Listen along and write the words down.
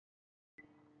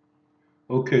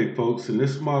Okay, folks, in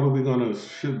this model, we're going to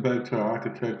shift back to our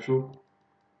architectural,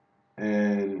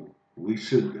 and we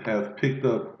should have picked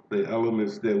up the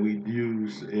elements that we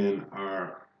used in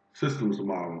our systems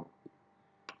model.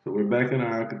 So we're back in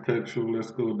our architectural.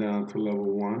 Let's go down to level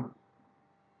 1.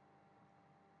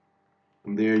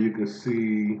 And there you can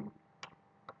see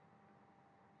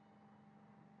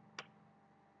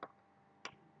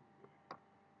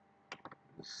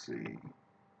let's see.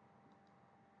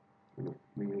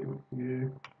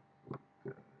 Here.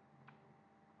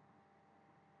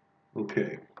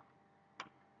 Okay.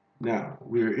 Now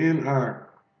we're in our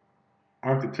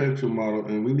architectural model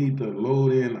and we need to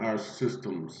load in our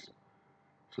systems.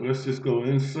 So let's just go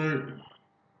insert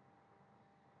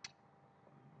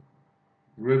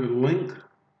Revit link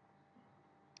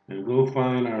and go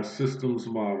find our systems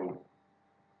model.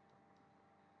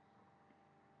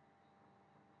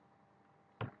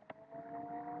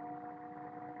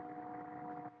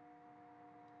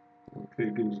 Okay,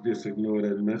 you can just ignore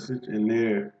that message. And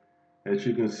there, as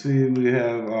you can see, we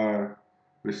have our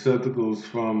receptacles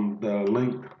from the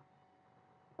link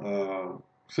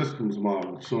systems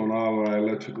model showing all of our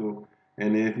electrical.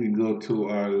 And if we go to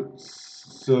our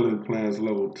ceiling plans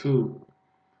level 2,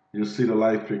 you'll see the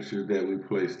light fixtures that we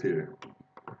placed here.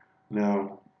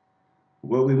 Now,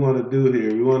 what we want to do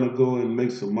here, we want to go and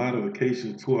make some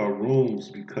modifications to our rooms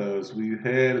because we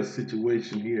had a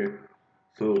situation here.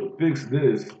 So to fix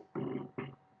this,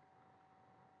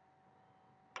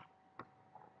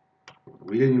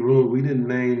 we didn't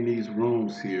name these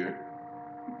rooms here.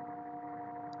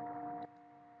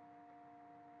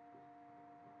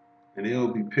 And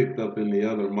they'll be picked up in the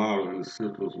other model, in the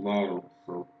systems model.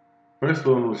 So first of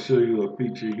all, I'm going to show you a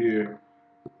feature here.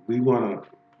 We want to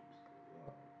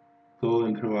go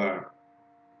into our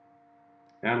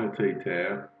Annotate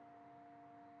tab.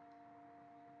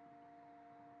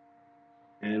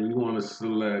 And we want to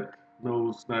select, no,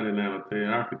 it's not in Annotate,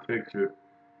 Architecture.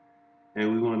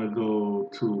 And we want to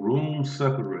go to Room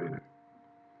Separator.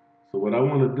 So what I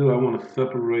want to do, I want to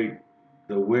separate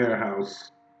the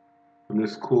warehouse from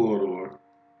this corridor.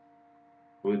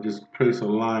 We'll just place a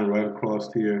line right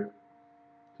across here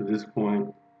to this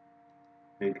point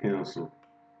and cancel.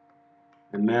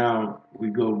 And now we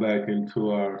go back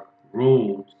into our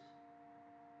rooms.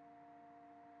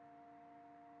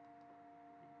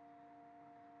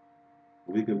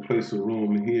 We can place a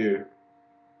room here.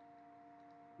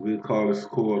 We'll call this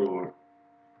corridor.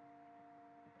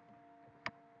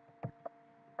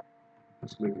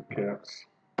 Let's make it caps.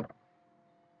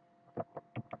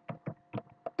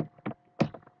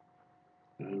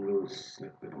 And we'll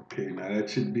set that. Okay, now that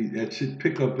should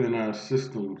pick up in our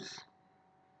systems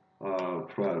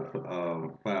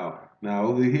file. Now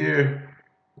over here,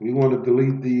 we want to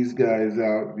delete these guys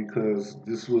out because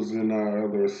this was in our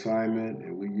other assignment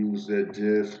and we used that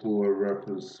just for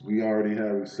reference. We already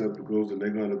have receptacles and they're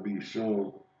going to be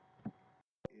shown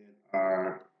in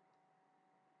our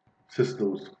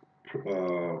systems.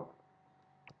 So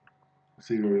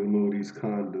you can remove these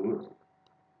conduits.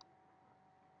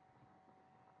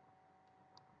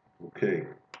 Okay.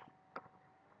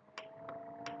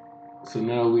 So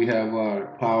now we have our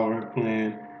power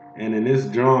plan, and in this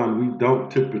drawing, we don't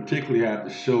particularly have to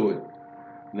show it.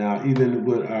 Now, even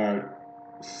with our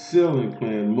ceiling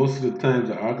plan, most of the times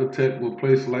the architect will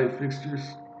place light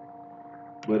fixtures,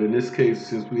 but in this case,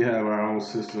 since we have our own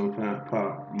system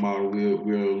model,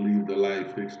 we'll leave the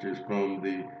light fixtures from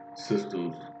the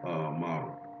systems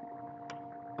model.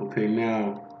 Okay,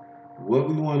 now what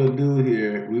we want to do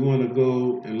here, we want to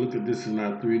go and look at this in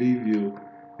our 3D view.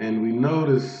 And we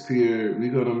notice here,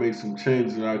 we're going to make some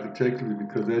changes architecturally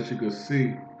because as you can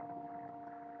see,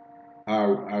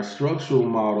 our structural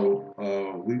model,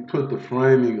 we put the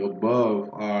framing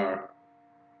above our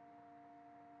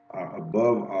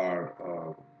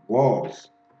walls.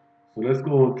 So let's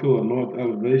go into a north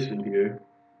elevation here.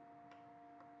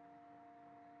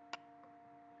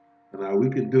 Now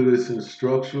we could do this in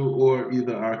structural or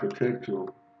either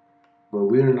architectural, but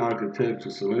we're in architecture,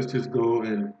 so let's just go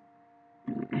and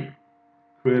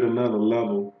create another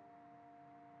level.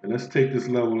 And let's take this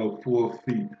level up 4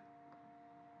 feet.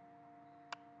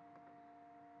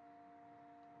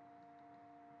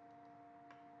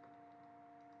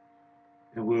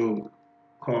 And we'll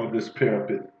call this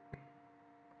parapet.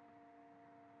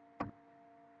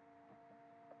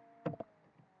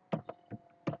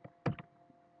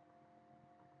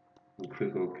 And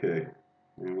click OK.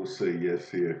 And we'll say yes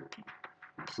here.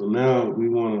 So now we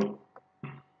want to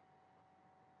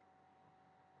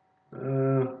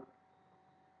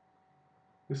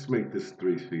let's make this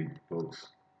 3 feet, folks.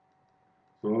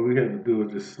 So all we have to do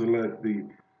is just select the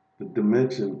the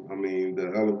dimension,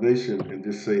 the elevation, and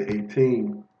just say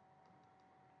 18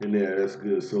 in there. That's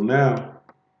good. So now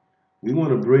we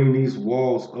want to bring these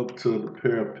walls up to the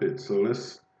parapet. So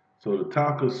the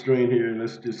top constraint here,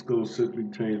 let's just go simply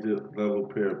change the level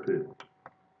parapet.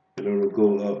 And it'll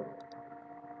go up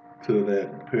to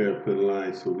that parapet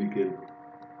line, so we can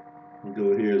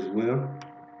go here as well.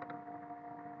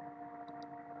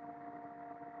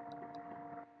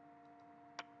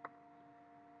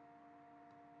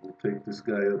 We'll take this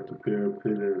guy up to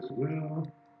parapet as well.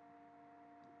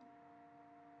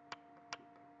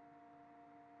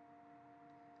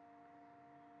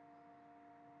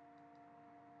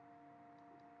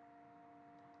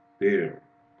 There.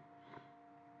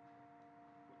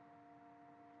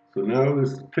 So now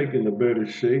it's taking a better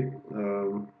shape.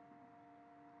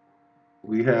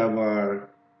 We have our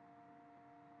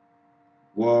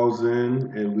walls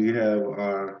in, and we have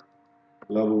our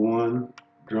level 1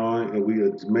 drawing, and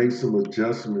we made some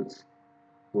adjustments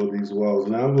for these walls.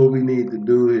 Now what we need to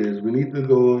do is we need to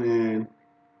go in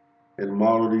and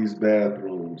model these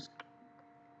bathrooms.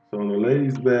 So in the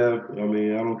ladies' bath, I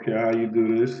don't care how you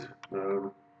do this.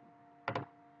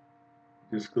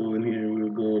 Just go in here, we'll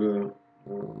go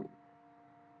to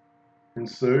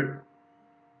insert.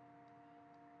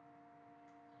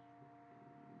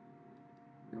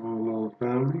 Little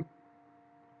family.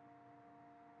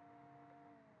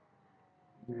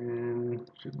 And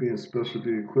should be in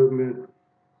specialty equipment.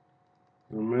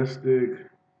 Domestic.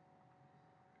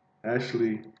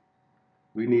 Actually,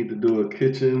 we need to do a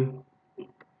kitchen.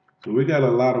 So we got a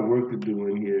lot of work to do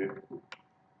in here.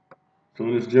 So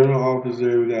in this general office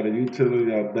area, we got a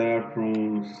utility, our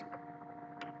bathrooms,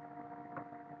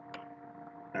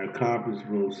 our conference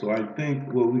room. So I think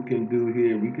what we can do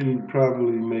here, we can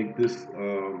probably make this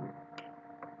a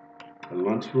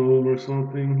lunchroom or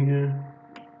something here.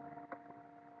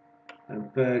 In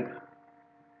fact,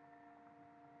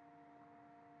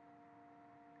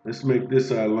 let's make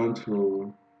this our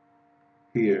lunchroom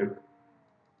here.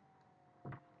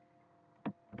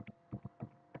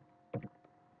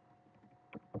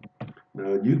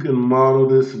 Now you can model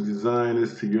this and design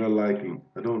this to your liking.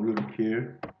 I don't really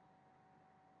care.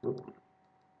 Oh,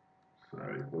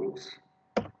 sorry, folks.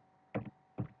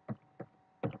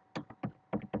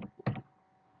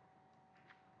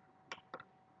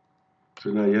 So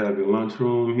now you have your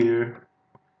lunchroom here,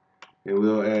 and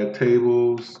we'll add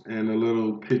tables and a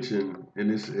little kitchen in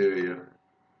this area.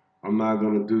 I'm not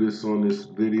going to do this on this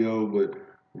video, but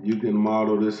you can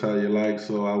model this how you like.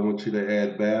 So I want you to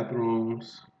add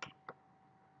bathrooms.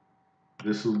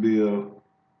 This will be a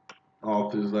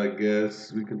office, I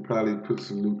guess. We can probably put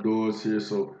some new doors here.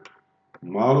 So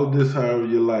model this however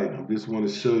you like. I just want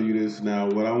to show you this. Now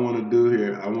what I want to do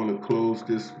here, I want to close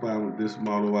this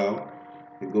model out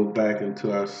and go back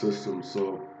into our system.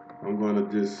 So I'm going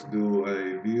to just do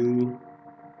a view,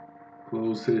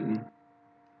 close hidden,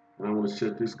 and I want to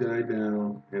shut this guy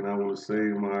down, and I want to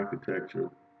save my architecture.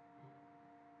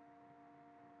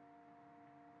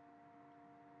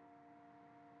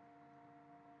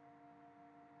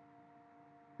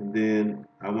 And then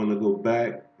I want to go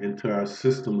back into our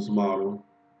systems model,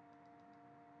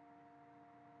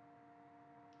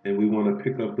 and we want to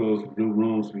pick up those new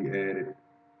rooms we added.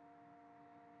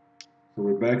 So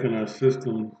we're back in our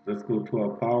systems. Let's go to our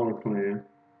power plan.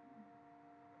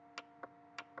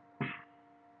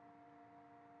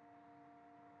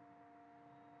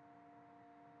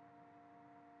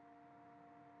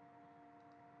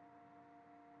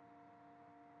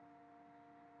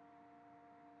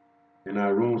 And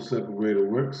our room separator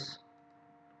works.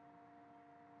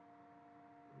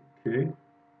 Okay,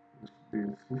 this will be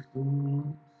the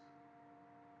systems.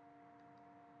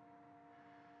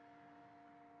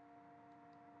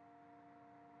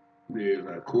 There's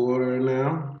our quarter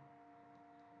now.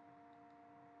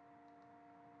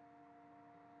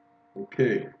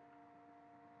 Okay.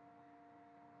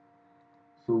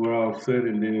 So we're all set,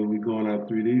 and then when we go in our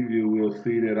 3D view, we'll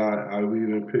see that we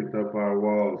even picked up our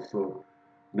walls. So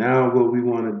now what we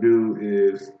want to do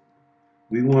is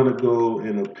we want to go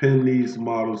and append these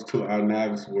models to our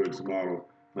Navisworks model.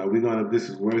 Now this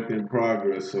is work in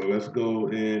progress, so let's go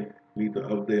in. We need to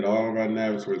update all of our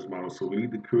Navisworks models. So we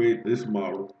need to create this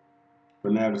model for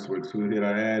Navisworks. We'll hit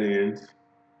our add-ins,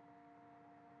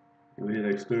 we'll hit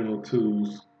external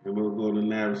tools, and we'll go to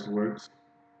Navisworks,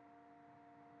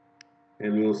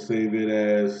 and we'll save it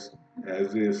as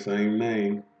is, same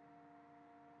name.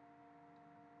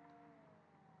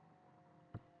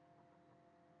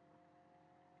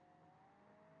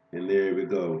 And there we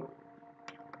go.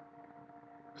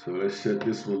 So let's shut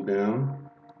this one down.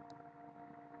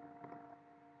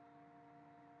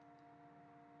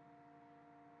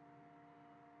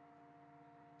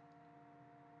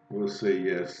 We'll say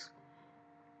yes.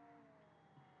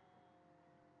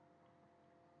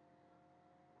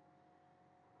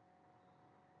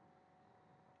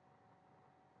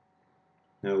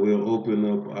 Now we'll open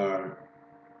up our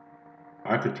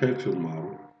architectural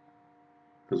model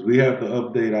because we have to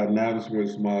update our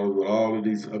Navisworks model with all of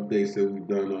these updates that we've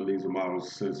done on these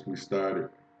models since we started.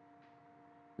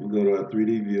 We go to our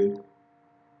 3D view.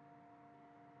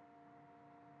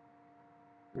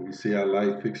 And we see our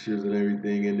light fixtures and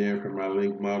everything in there from our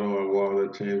link model, our wall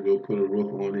that changed. We'll put a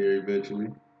roof on here eventually.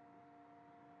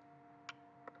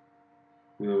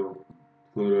 We'll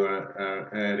go to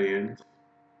our add-ins,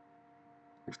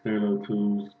 external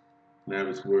tools,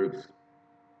 Navisworks,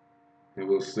 and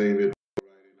we'll save it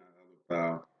right in our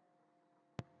other file.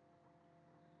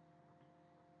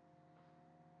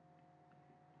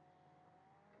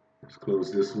 Let's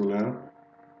close this one out.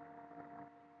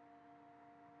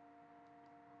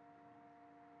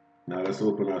 Now let's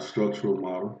open our structural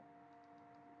model.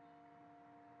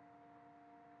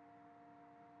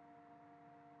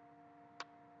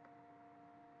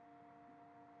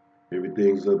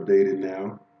 Everything's updated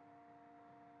now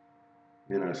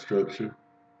in our structure.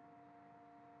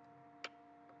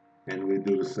 And we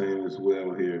do the same as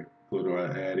well here. Go to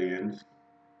our add-ins,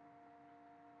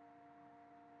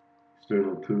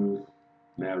 external tools,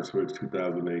 Navisworks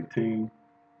 2018,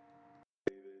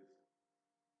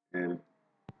 and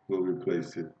we'll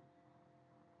replace it.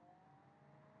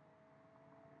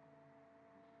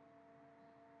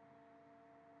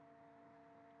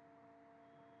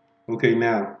 Okay,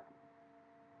 now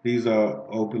these are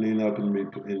opening up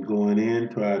and going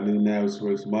into our new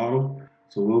Navisworks model.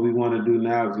 So what we want to do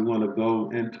now is we want to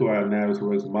go into our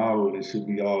Navisworks model, and it should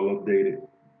be all updated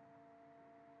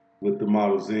with the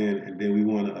models in, and then we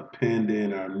want to append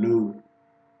in our new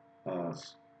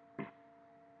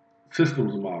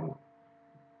systems model.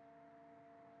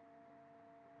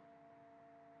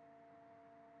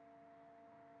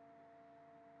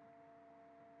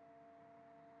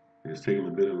 It's taking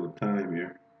a bit of a time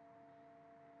here.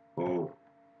 Oh,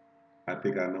 I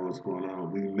think I know what's going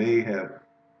on. We may have.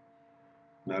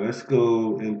 Now let's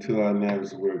go into our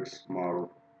Navisworks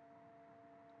model.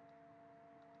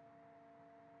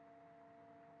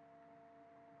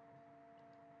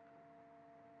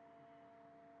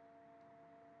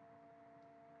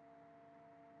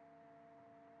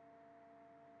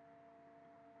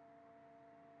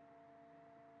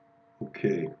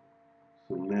 Okay,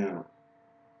 so now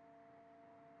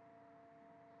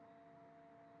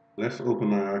let's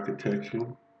open our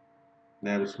architectural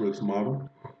Navisworks model.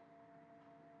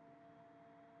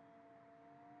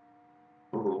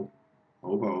 Oh, I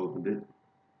hope I opened it.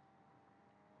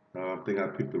 I think I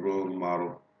picked the wrong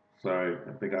model. Sorry,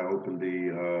 I think I opened the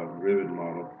Revit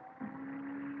model.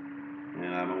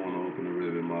 And I don't want to open the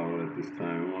Revit model at this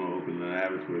time. We want to open the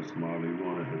Navisworks model. We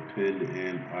want to append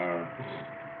in our,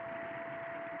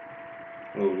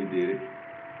 oh, we did it.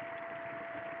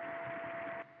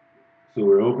 So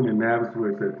we're opening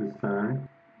Navisworks at this time.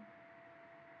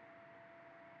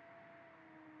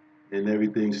 And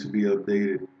everything should be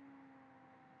updated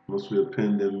once we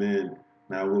append them in.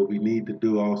 Now what we need to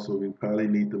do also, we probably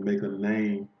need to make a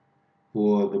name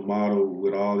for the model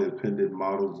with all the appended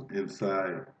models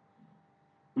inside.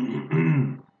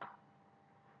 I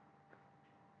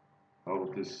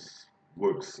hope this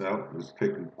works out. It's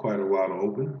taking quite a while to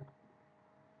open.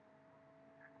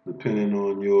 Depending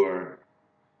on your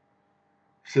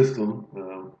system,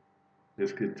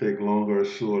 this could take longer or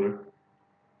shorter.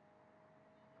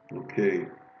 Okay.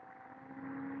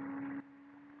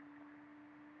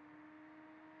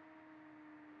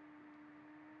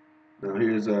 Now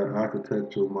here's our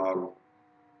architectural model.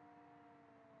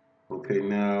 Okay,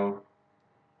 now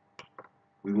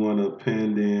we want to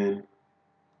append in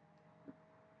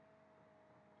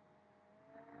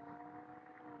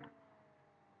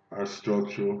our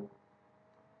structural.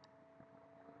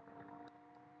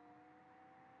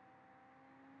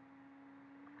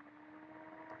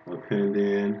 Append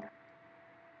in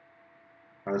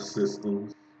our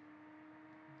systems.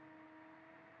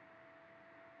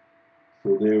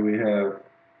 So there we have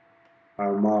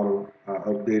our model, our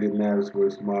updated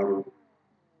Navisworks model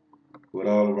with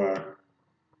all of our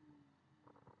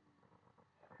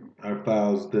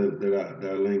files that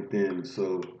are linked in.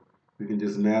 So we can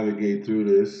just navigate through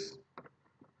this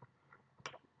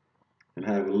and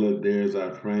have a look. There's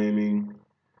our framing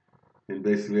and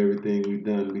basically everything we've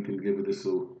done. We can give it this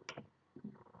a,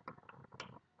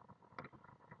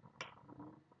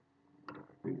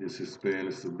 we just expand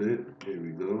this a bit. Here we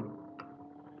go.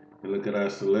 And look at our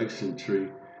selection tree.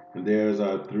 And there's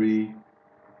our 3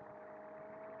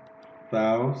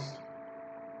 files,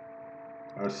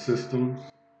 our systems,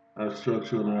 our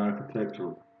structural, and our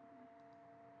architectural.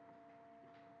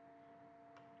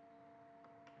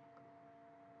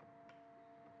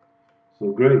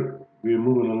 So great. We're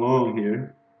moving along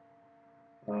here.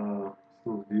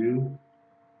 So view.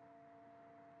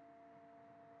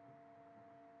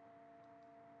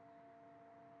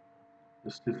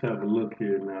 Let's just have a look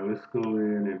here now. Let's go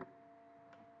in and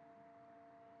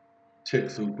check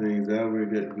some things out. We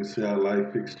can see our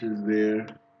light fixtures there.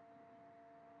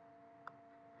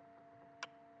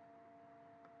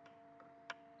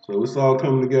 So it's all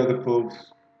coming together,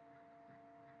 folks.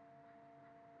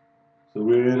 So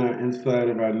we're inside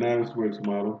of our Navisworks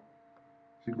model.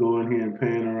 So you go in here and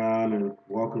pan around and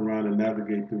walk around and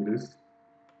navigate through this.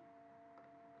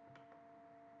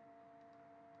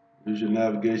 Use your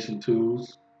navigation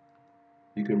tools.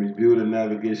 You can review the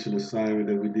navigation assignment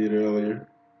that we did earlier.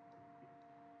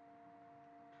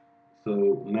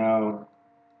 So now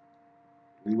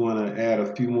we want to add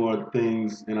a few more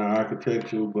things in our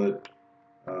architectural, but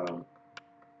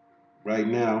right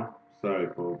now, sorry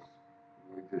folks,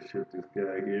 let me just shift this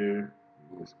guy here.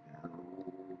 This down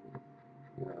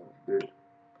a bit.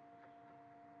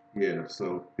 Yeah,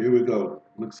 so here we go.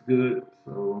 Looks good.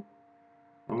 So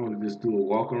I'm going to just do a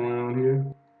walk around here.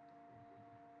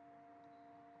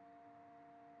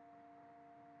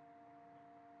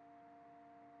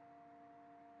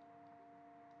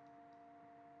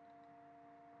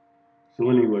 So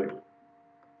anyway,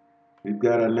 we've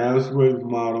got our Navisworks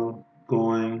model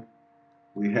going.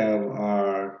 We have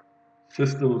our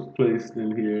systems placed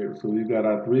in here. So we've got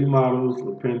our 3 models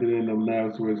appended in the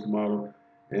Navisworks model,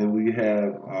 and we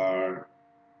have our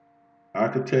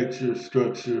architecture,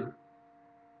 structure,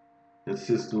 and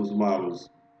systems models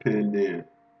pinned in.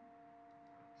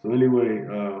 So anyway,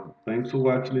 thanks for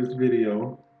watching this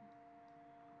video.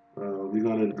 We're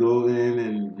going to go in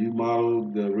and you model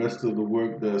the rest of the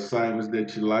work, the assignments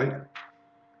that you like.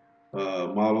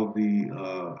 Model the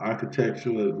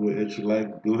architecture that you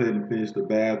like. Go ahead and finish the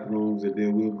bathrooms, and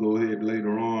then we'll go ahead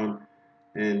later on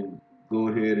and go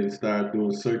ahead and start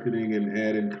doing circuiting and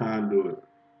adding conduit.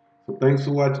 So thanks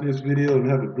for watching this video, and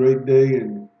have a great day,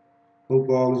 and hope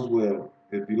all is well.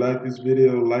 If you like this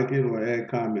video, like it or add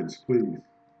comments, please.